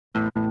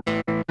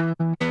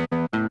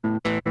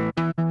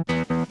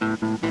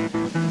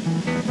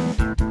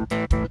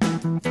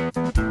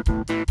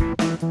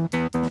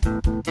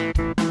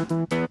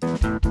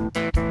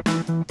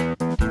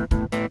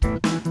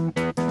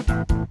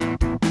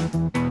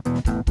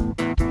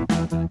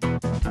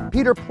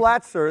Peter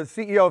Platzer,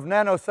 the CEO of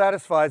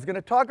NanoSatisfi, is going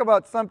to talk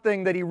about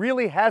something that he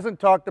really hasn't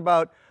talked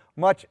about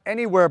much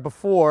anywhere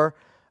before.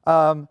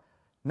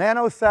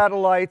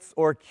 Nanosatellites,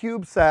 or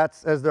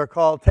CubeSats as they're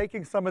called,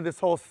 taking some of this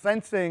whole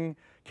sensing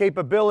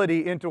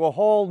capability into a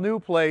whole new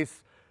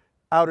place,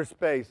 outer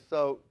space.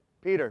 So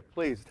Peter,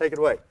 please take it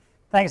away.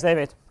 Thanks,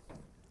 David.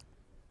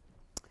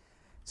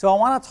 So I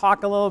want to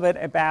talk a little bit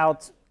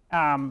about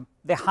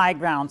the high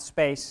ground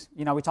space.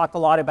 You know, we talked a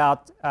lot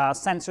about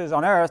sensors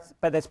on Earth,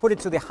 but let's put it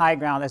to the high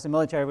ground, as the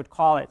military would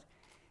call it.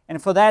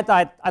 And for that,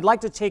 I'd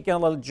like to take you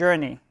on a little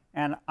journey.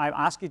 And I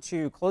ask you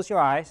to close your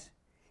eyes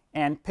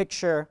and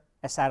picture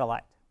a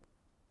satellite.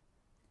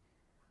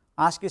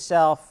 Ask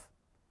yourself,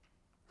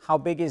 how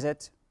big is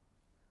it?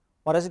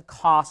 What does it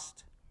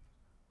cost?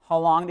 How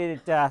long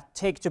did it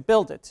take to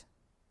build it?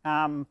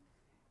 And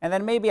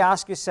then maybe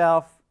ask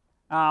yourself,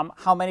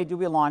 how many do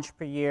we launch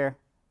per year?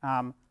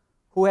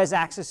 Who has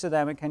access to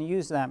them and can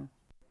use them?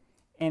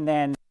 And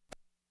then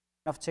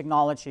what kind of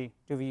technology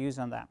do we use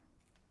on them?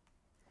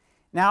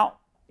 Now,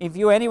 if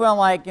you're anyone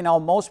like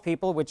most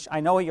people, which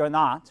I know you're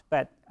not,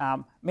 but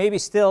maybe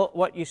still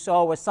what you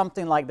saw was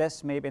something like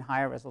this, maybe in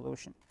higher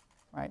resolution,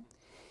 right?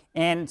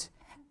 And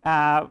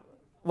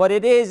what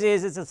it is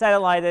it's a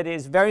satellite that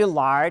is very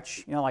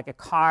large, like a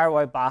car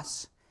or a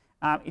bus.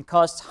 It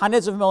costs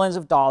hundreds of millions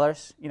of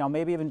dollars,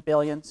 maybe even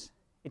billions.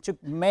 It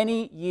took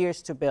many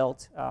years to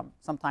build,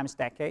 sometimes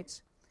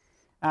decades.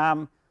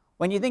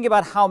 When you think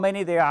about how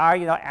many there are,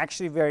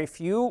 actually very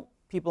few.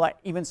 People are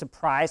even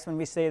surprised when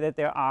we say that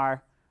there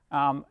are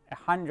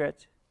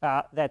 100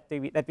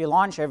 that we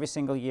launch every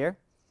single year.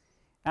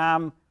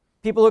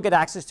 People who get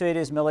access to it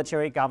is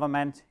military,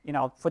 government,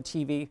 for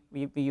TV,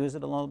 we use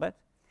it a little bit.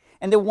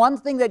 And the one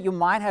thing that you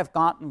might have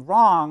gotten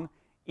wrong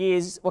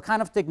is what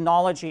kind of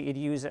technology it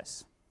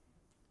uses.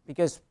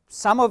 Because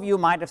some of you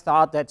might have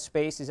thought that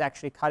space is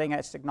actually cutting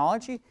edge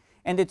technology.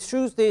 And the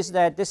truth is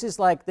that this is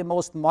like the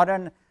most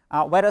modern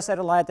weather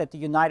satellite that the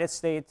United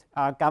States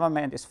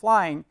government is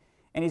flying.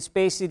 And it's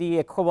basically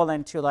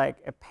equivalent to like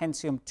a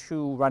Pentium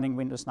 2 running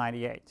Windows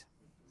 98.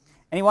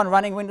 Anyone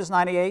running Windows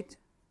 98?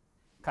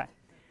 Okay.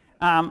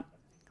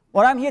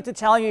 What I'm here to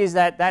tell you is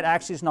that that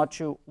actually is not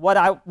true. What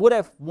I would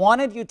have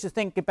wanted you to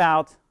think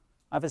about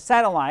of a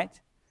satellite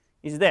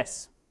is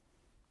this.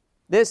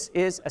 This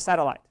is a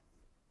satellite.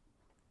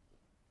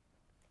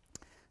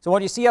 So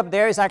what you see up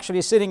there is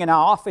actually sitting in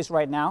our office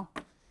right now.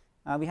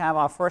 We have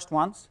our first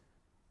ones.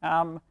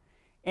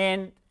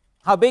 And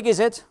how big is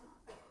it?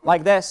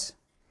 Like this.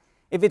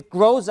 If it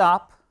grows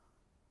up,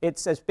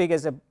 it's as big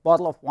as a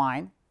bottle of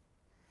wine.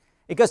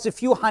 It costs a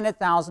few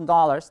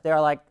 $100,000. There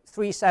are like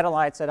 3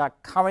 satellites that are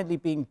currently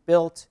being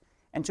built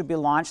and to be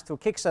launched through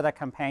Kickstarter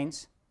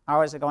campaigns.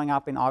 Ours are going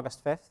up in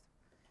August 5th.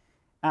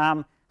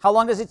 How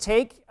long does it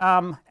take?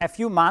 A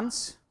few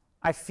months.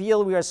 I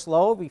feel we are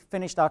slow. We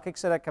finished our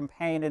Kickstarter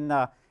campaign in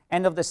the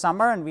end of the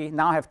summer, and we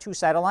now have 2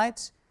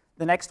 satellites.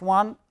 The next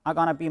one are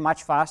going to be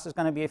much faster. It's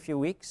going to be a few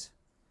weeks.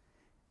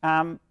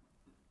 How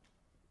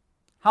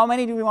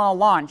many do we want to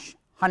launch?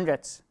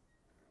 Hundreds.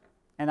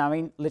 And I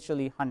mean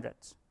literally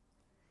hundreds.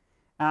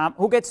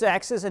 Who gets to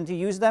access and to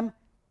use them?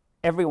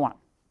 Everyone.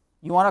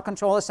 You want to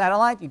control a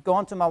satellite? You go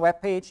onto my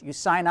webpage, you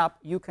sign up,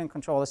 you can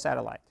control the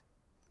satellite.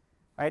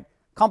 Right?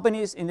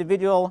 Companies,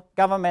 individual,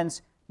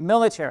 governments,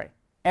 military.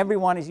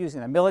 Everyone is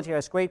using them. Military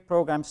has great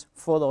programs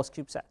for those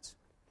CubeSats.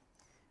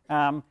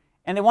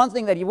 And the one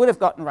thing that you would have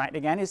gotten right,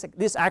 again, is that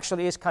this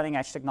actually is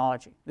cutting-edge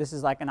technology. This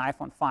is like an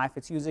iPhone 5.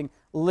 It's using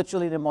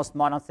literally the most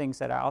modern things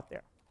that are out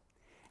there.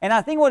 And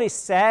I think what is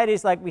sad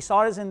is, like we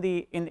saw this in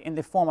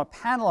the former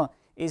panel,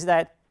 is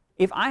that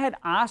if I had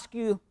asked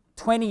you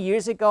 20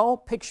 years ago,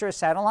 picture a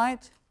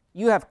satellite,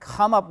 you have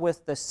come up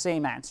with the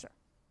same answer.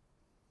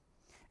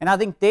 And I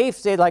think Dave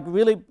said, like,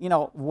 really,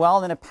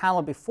 well in a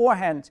panel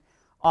beforehand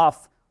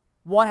of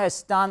what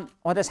has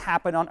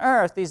happened on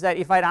Earth is that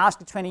if I'd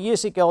asked you 20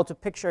 years ago to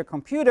picture a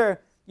computer,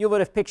 you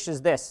would have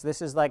pictured this.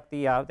 This is like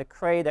the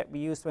Cray that we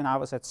used when I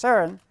was at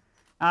CERN.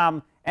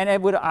 And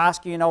it would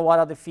ask you, what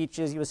are the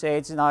features? You would say,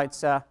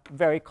 it's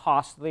very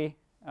costly.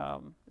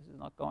 This is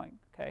not going,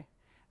 okay.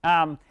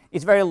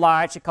 It's very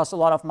large. It costs a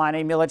lot of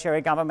money.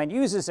 Military government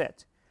uses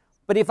it.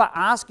 But if I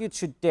ask you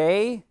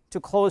today to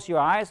close your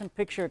eyes and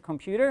picture a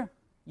computer,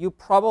 you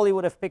probably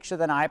would have pictured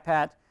an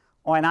iPad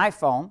or an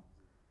iPhone,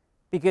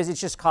 because it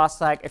just costs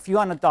like a few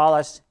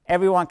 $100s.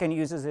 Everyone can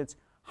use it.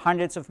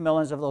 Hundreds of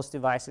millions of those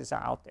devices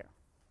are out there.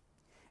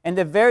 And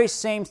the very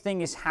same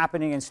thing is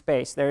happening in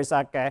space. There's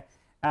like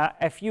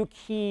a few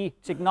key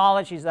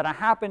technologies that are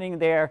happening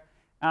there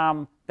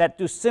that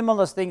do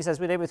similar things as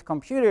we did with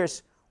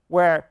computers,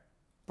 where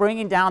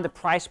bringing down the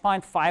price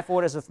point 5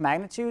 orders of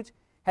magnitude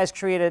has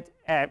created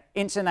an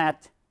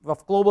internet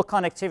of global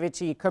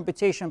connectivity.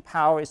 Computation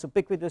power is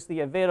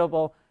ubiquitously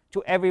available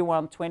to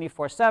everyone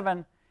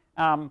 24/7.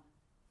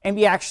 And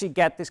we actually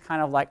get this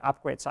kind of like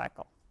upgrade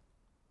cycle.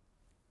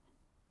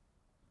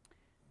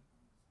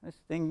 This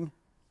thing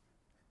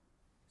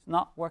is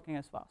not working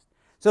as fast.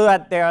 So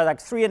that there are like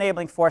 3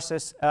 enabling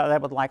forces that I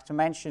would like to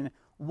mention.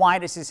 why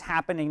this is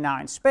happening now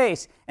in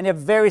space, and they're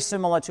very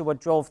similar to what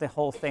drove the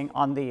whole thing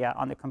on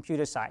the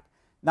computer side.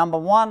 Number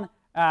one,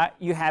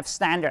 you have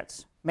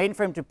standards.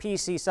 Mainframe to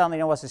PC suddenly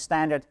there was a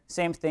standard.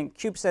 Same thing,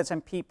 CubeSats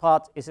and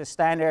Peapod is a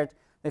standard.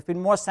 There have been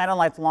more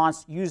satellites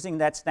launched using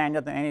that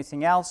standard than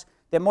anything else.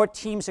 There are more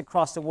teams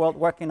across the world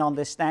working on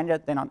this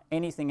standard than on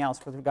anything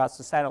else with regards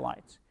to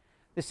satellites.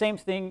 The same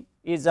thing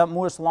is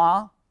Moore's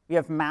Law. We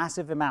have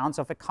massive amounts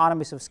of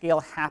economies of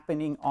scale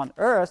happening on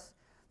Earth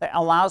that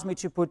allows me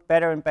to put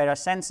better and better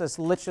sensors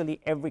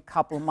literally every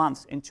couple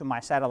months into my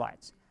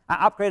satellites.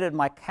 I upgraded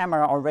my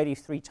camera already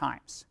 3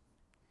 times.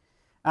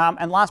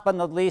 And last but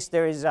not least,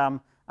 there is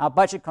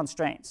budget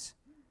constraints.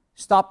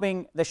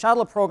 Stopping the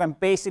shuttle program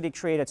basically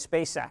created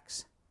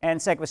SpaceX.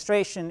 And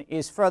sequestration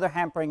is further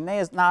hampering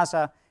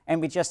NASA,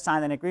 and we just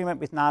signed an agreement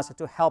with NASA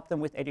to help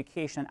them with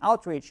education and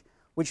outreach,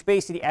 which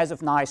basically, as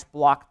of now, is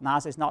blocked.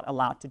 NASA is not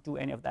allowed to do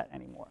any of that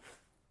anymore.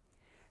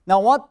 Now,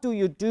 what do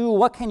you do?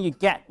 What can you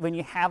get when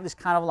you have this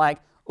kind of like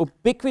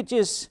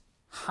ubiquitous,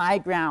 high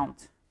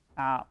ground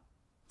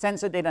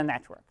sensor data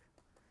network?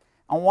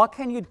 And what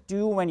can you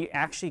do when you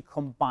actually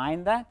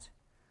combine that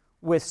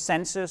with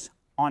sensors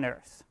on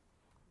Earth?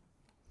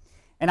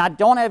 And I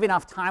don't have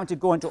enough time to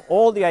go into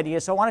all the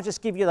ideas, so I want to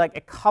just give you like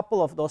a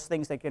couple of those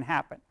things that can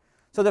happen.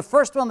 So the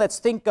first one, let's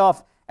think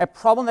of a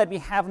problem that we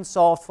haven't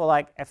solved for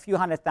like a few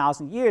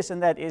 100,000 years,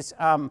 and that is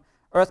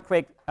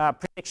earthquake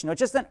prediction, or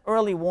just an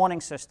early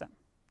warning system.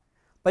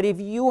 But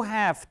if you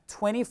have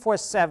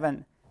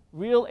 24/7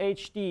 real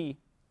HD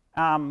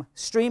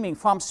streaming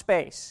from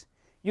space,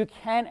 you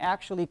can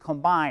actually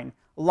combine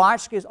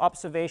large-scale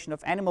observation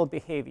of animal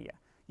behavior.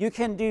 You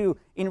can do,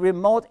 in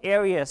remote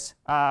areas,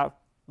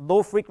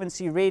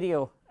 low-frequency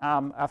radio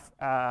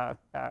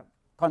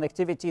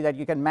connectivity that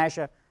you can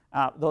measure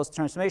those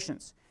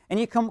transmissions. And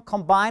you can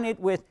combine it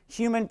with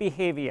human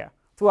behavior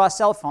through our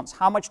cell phones.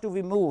 How much do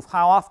we move?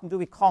 How often do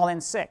we call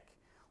in sick?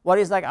 What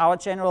is like our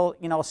general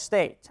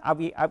state? How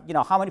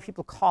many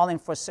people call in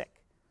for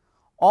sick?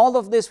 All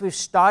of this we've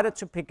started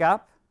to pick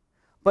up,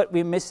 but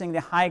we're missing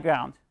the high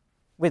ground.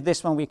 With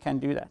this one, we can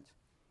do that.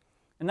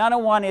 Another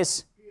one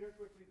is... Peter,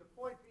 quickly, the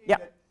point being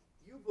that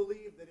you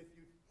believe that if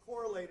you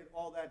correlated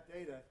all that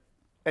data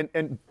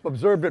and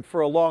observed it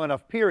for a long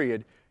enough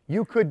period,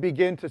 you could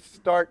begin to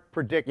start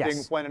predicting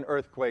when an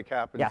earthquake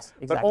happens. Yes,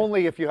 exactly. But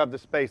only if you have the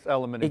space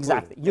element included.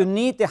 Exactly. You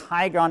need the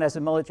high ground, as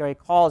the military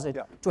calls it,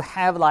 to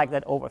have like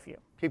that overview.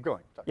 Keep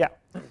going. Sorry.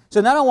 Yeah. So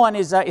another one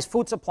is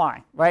food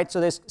supply, right? So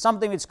there's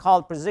something that's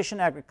called precision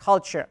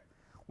agriculture,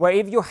 where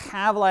if you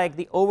have like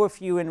the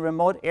overview in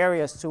remote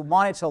areas to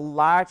monitor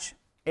large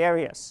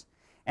areas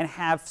and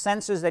have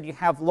sensors that you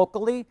have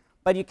locally,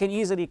 but you can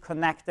easily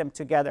connect them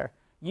together,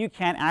 you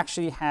can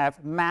actually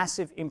have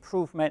massive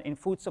improvement in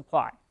food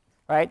supply.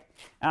 Right?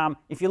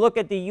 If you look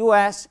at the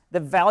US, the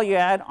value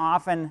add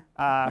of an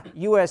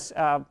US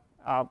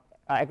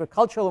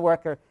agricultural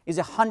worker is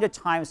 100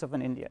 times of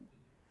an Indian.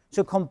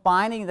 So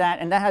combining that,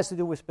 and that has to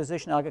do with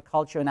precision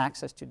agriculture and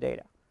access to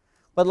data.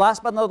 But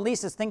last but not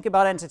least, let's think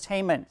about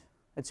entertainment.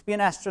 Let's be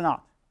an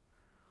astronaut.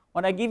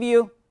 When I give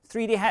you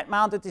 3D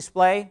head-mounted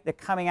display, they're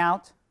coming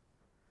out,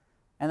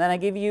 and then I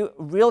give you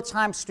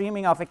real-time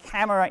streaming of a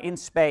camera in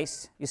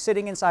space, you're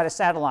sitting inside a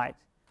satellite.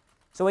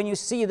 So when you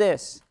see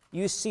this,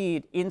 you see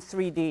it in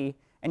 3D,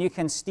 and you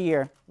can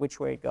steer which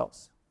way it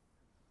goes.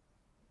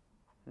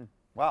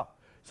 Wow.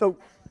 So,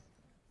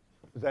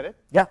 is that it?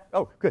 Yeah.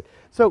 Oh, good.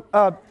 So,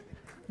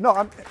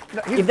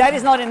 if that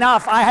is not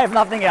enough, I have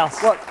nothing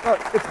else. Well,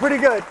 it's pretty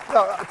good.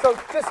 So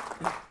just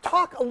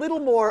talk a little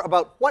more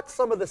about what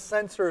some of the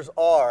sensors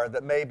are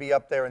that may be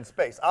up there in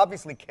space.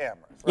 Obviously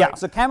cameras, right? Yeah,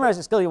 so cameras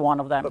is still one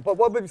of them. But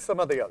what would be some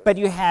of the others? But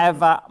you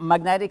have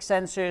magnetic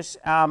sensors,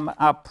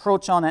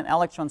 proton and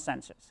electron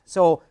sensors.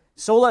 So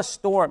solar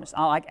storms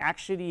are like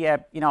actually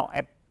a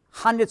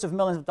hundreds of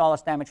millions of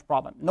dollars damage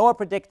problem. NOAA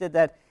predicted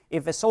that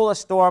if a solar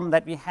storm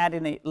that we had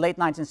in the late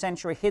 19th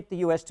century hit the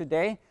US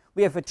today,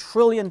 we have $1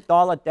 trillion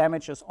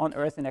damages on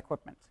Earth in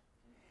equipment.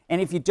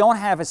 And if you don't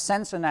have a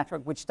sensor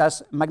network which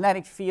does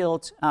magnetic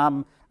field,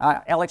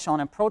 electron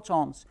and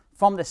protons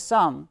from the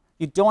sun,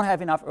 you don't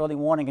have enough early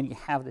warning and you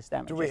have this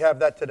damage. Do we have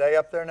that today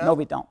up there now? No,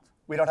 we don't.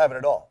 We don't have it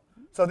at all.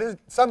 So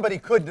somebody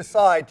could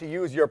decide to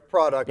use your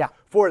product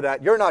for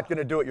that. You're not going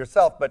to do it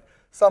yourself, but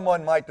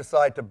someone might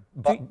decide to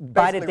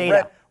buy the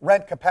data.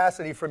 Rent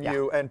capacity from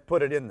you and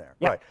put it in there.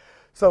 Yeah. Right.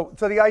 So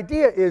the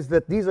idea is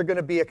that these are going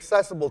to be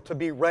accessible to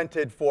be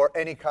rented for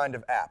any kind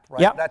of app,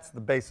 right? Yep. That's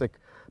the basic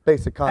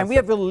concept. And we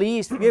have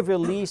released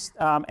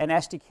an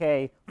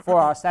SDK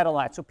for our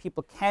satellite, so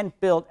people can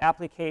build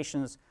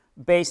applications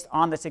based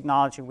on the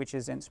technology which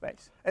is in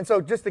space. And so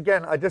just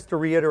again, just to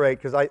reiterate,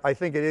 because I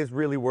think it is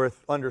really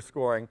worth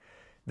underscoring,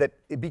 that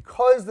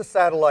because the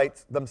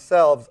satellites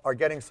themselves are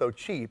getting so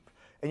cheap,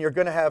 and you're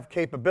going to have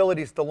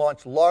capabilities to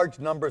launch large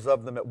numbers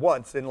of them at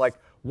once in like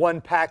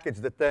one package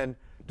that then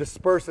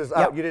disperses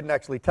out. You didn't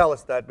actually tell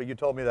us that, but you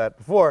told me that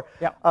before.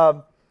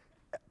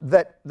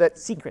 That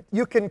secret.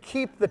 You can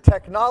keep the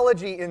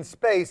technology in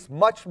space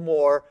much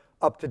more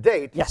up to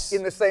date. Yes.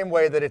 In the same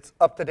way that it's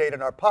up to date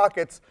in our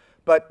pockets,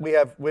 but we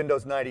have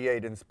Windows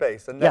 98 in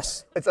space. And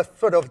Yes. it's a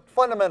sort of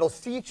fundamental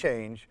sea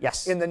change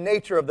Yes. in the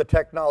nature of the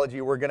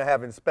technology we're going to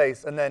have in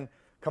space. And then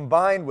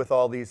combined with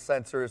all these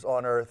sensors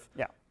on Earth,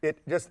 Yeah. it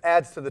just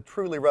adds to the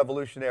truly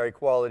revolutionary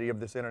quality of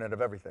this Internet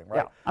of Everything,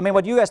 right? Yeah. I mean,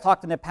 what you guys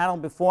talked in the panel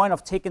before and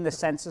of taking the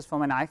sensors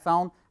from an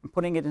iPhone and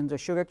putting it into a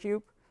sugar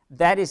cube,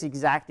 that is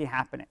exactly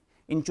happening.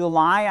 In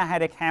July, I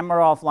had a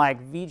camera of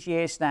like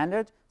VGA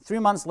standard. 3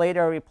 months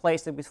later, I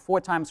replaced it with 4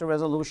 times the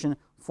resolution.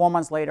 4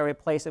 months later, I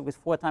replaced it with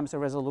 4 times the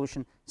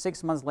resolution.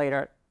 6 months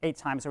later, 8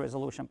 times the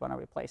resolution, I'm going to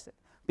replace it.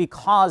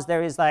 Because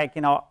there is like,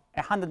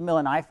 100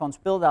 million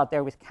iPhones built out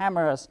there with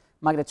cameras,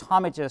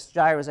 magnetometers,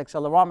 gyros,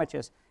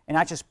 accelerometers, and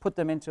I just put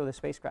them into the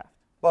spacecraft.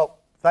 Well,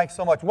 thanks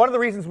so much. One of the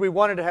reasons we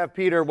wanted to have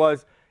Peter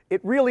was it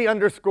really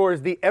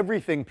underscores the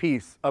everything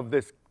piece of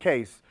this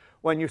case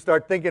when you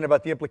start thinking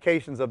about the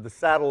implications of the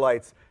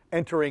satellites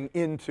entering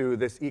into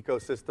this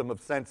ecosystem of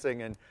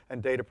sensing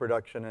and data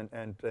production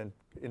and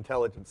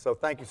intelligence. So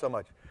thank you so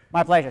much.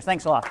 My pleasure.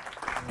 Thanks a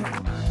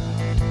lot.